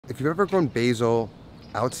If you've ever grown basil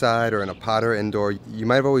outside or in a pot or indoor, you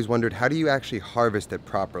might have always wondered, how do you actually harvest it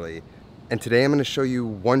properly? And today I'm going to show you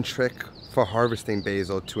one trick for harvesting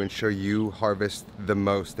basil to ensure you harvest the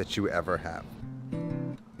most that you ever have.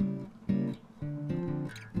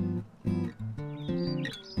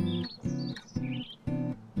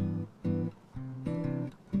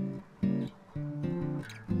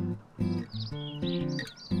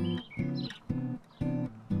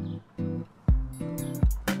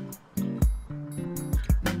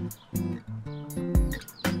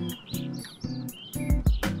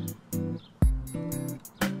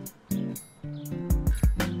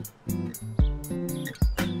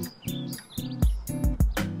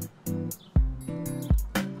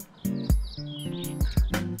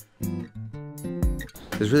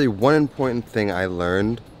 There's really one important thing I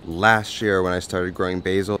learned last year when I started growing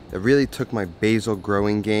basil. It really took my basil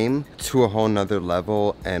growing game to a whole nother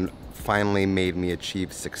level and finally made me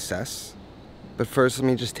achieve success. But first, let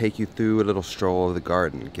me just take you through a little stroll of the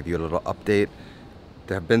garden, give you a little update.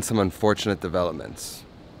 There have been some unfortunate developments,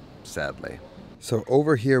 sadly. So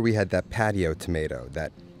over here we had that patio tomato,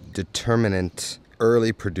 that determinant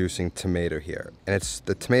early producing tomato here. And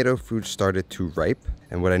the tomato fruit started to ripe.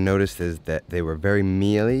 And what I noticed is that they were very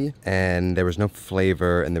mealy and there was no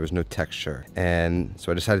flavor and there was no texture. And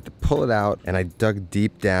so I decided to pull it out, and I dug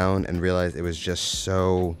deep down and realized it was just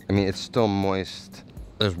so, I mean, it's still moist.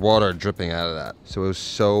 There's water dripping out of that. So it was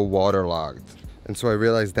so waterlogged. And so I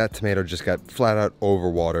realized that tomato just got flat out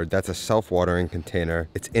overwatered. That's a self-watering container.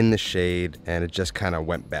 It's in the shade and it just kind of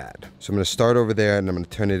went bad. So I'm gonna start over there and I'm gonna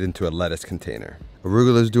turn it into a lettuce container.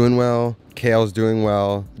 Arugula's doing well, kale's doing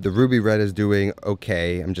well, the ruby red is doing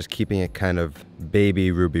okay. I'm just keeping it kind of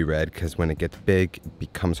baby ruby red because when it gets big, it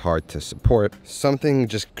becomes hard to support. Something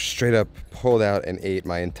just straight up pulled out and ate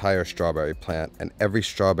my entire strawberry plant, and every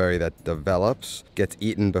strawberry that develops gets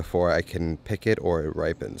eaten before I can pick it or it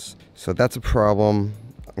ripens. So that's a problem.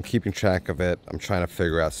 I'm keeping track of it. I'm trying to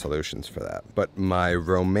figure out solutions for that. But my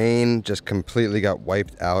romaine just completely got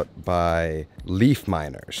wiped out by leaf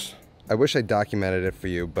miners. I wish I documented it for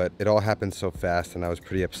you, but it all happened so fast and I was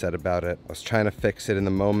pretty upset about it. I was trying to fix it in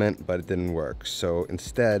the moment, but it didn't work. So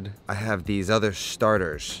instead, I have these other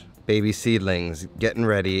starters, baby seedlings, getting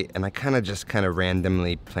ready, and I kind of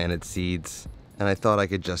randomly planted seeds. And I thought I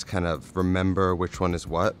could just kind of remember which one is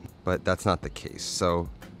what, but that's not the case. So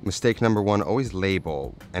mistake number one, always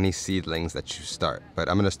label any seedlings that you start. But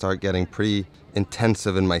I'm gonna start getting pretty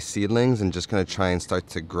intensive in my seedlings and just gonna try and start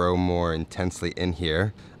to grow more intensely in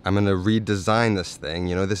here. I'm gonna redesign this thing.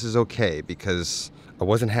 You know, this is okay because I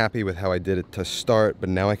wasn't happy with how I did it to start, but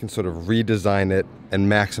now I can sort of redesign it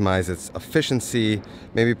and maximize its efficiency.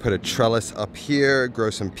 Maybe put a trellis up here, grow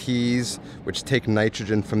some peas, which take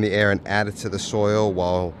nitrogen from the air and add it to the soil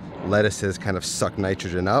while lettuces kind of suck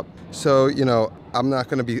nitrogen up. So, you know, I'm not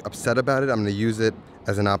gonna be upset about it. I'm gonna use it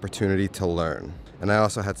as an opportunity to learn. And I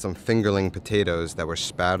also had some fingerling potatoes that were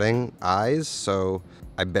sprouting eyes, so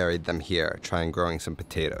I buried them here, trying growing some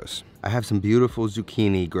potatoes. I have some beautiful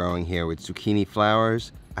zucchini growing here with zucchini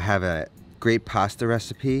flowers. I have a great pasta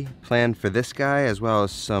recipe planned for this guy, as well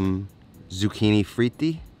as some zucchini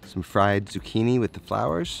fritti, some fried zucchini with the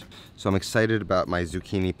flowers. So I'm excited about my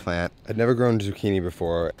zucchini plant. I'd never grown zucchini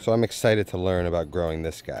before, so I'm excited to learn about growing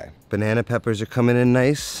this guy. Banana peppers are coming in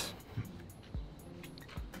nice.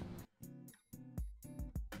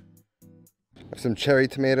 I have some cherry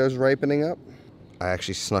tomatoes ripening up. I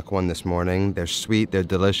actually snuck one this morning. They're sweet, they're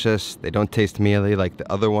delicious. They don't taste mealy like the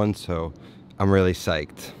other ones, so I'm really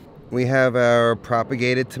psyched. We have our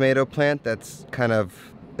propagated tomato plant that's kind of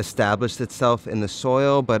established itself in the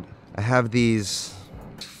soil, but I have these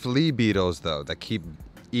flea beetles though that keep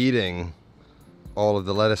eating all of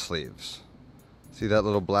the lettuce leaves. See that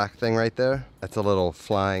little black thing right there? That's a little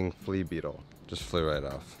flying flea beetle. Just flew right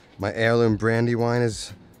off. My heirloom brandy wine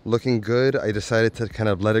is looking good. I decided to kind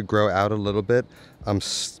of let it grow out a little bit. I'm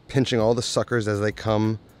pinching all the suckers as they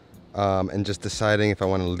come and just deciding if I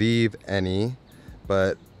want to leave any,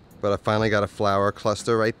 but I finally got a flower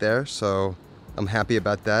cluster right there, so I'm happy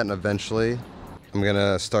about that. And eventually I'm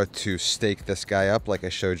gonna start to stake this guy up like I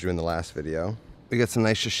showed you in the last video. We got some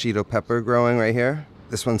nice shishito pepper growing right here.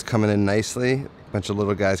 This one's coming in nicely. A bunch of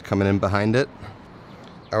little guys coming in behind it.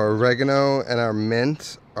 Our oregano and our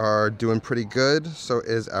mint are doing pretty good. So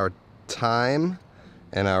is our thyme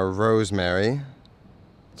and our rosemary.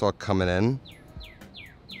 It's all coming in.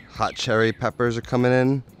 Hot cherry peppers are coming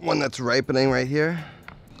in. One that's ripening right here.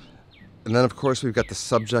 And then of course we've got the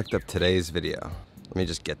subject of today's video. Let me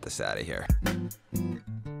just get this out of here.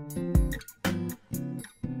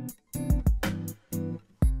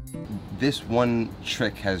 This one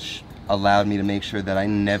trick has allowed me to make sure that I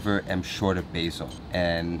never am short of basil.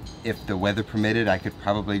 And if the weather permitted, I could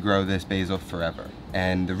probably grow this basil forever.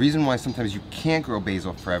 And the reason why sometimes you can't grow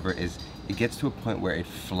basil forever is it gets to a point where it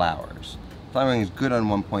flowers. Flowering is good on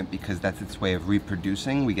one point because that's its way of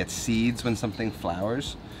reproducing. We get seeds when something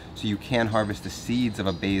flowers. So you can harvest the seeds of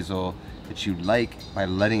a basil that you like by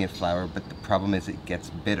letting it flower, but the problem is it gets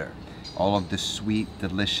bitter. All of the sweet,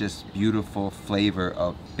 delicious, beautiful flavor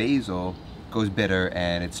of basil goes bitter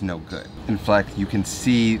and it's no good. In fact, you can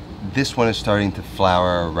see this one is starting to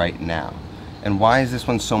flower right now. And why is this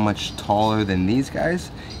one so much taller than these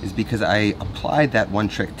guys? Is because I applied that one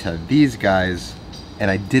trick to these guys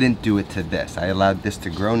and I didn't do it to this. I allowed this to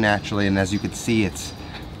grow naturally, and as you can see, it's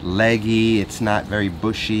leggy, it's not very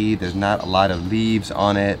bushy, there's not a lot of leaves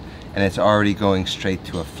on it, and it's already going straight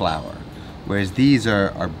to a flower. Whereas these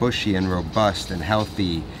are bushy and robust and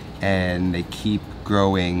healthy, and they keep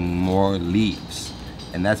growing more leaves.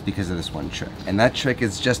 And that's because of this one trick. And that trick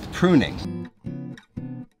is just pruning.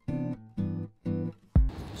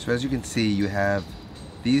 So as you can see, you have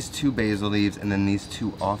these two basil leaves and then these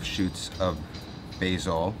two offshoots of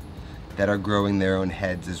basil that are growing their own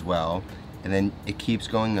heads as well. And then it keeps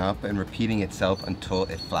going up and repeating itself until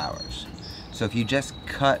it flowers. So if you just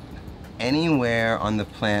cut anywhere on the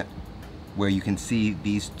plant where you can see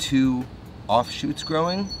these two offshoots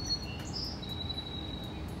growing,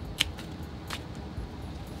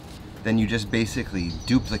 then you just basically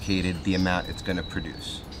duplicated the amount it's going to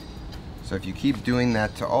produce. So if you keep doing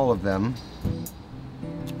that to all of them,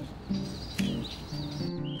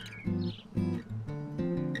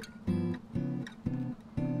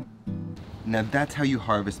 now that's how you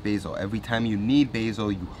harvest basil. Every time you need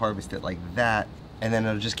basil, you harvest it like that, and then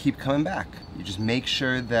it'll just keep coming back. You just make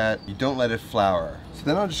sure that you don't let it flower. So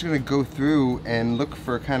then I'm just gonna go through and look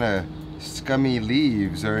for kind of scummy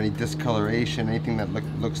leaves or any discoloration, anything that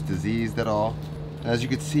looks diseased at all. And as you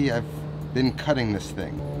can see, I've been cutting this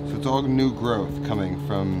thing. So it's all new growth coming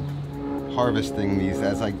from harvesting these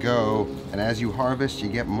as I go, and as you harvest, you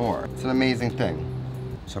get more. It's an amazing thing.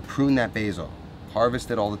 So prune that basil.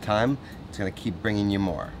 Harvest it all the time. It's gonna keep bringing you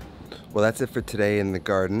more. Well, that's it for today in the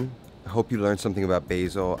garden. I hope you learned something about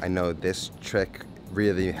basil. I know this trick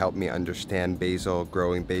really helped me understand basil,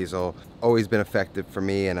 growing basil. Always been effective for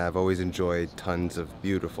me, and I've always enjoyed tons of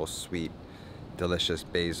beautiful, sweet, delicious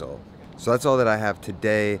basil. So that's all that I have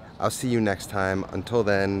today. I'll see you next time. Until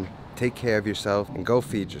then, take care of yourself and go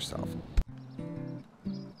feed yourself.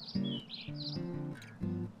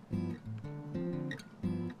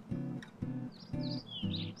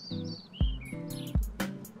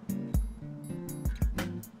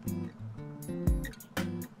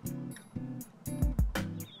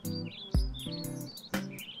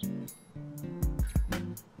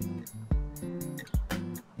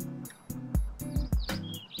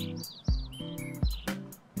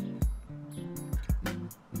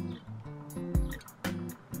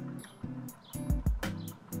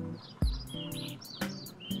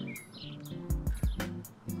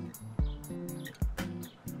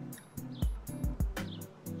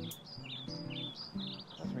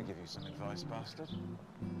 Some advice, bastard.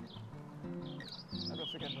 Never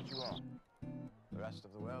forget what you are. The rest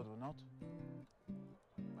of the world will not.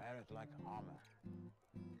 Wear it like armor.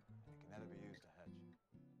 It can never be used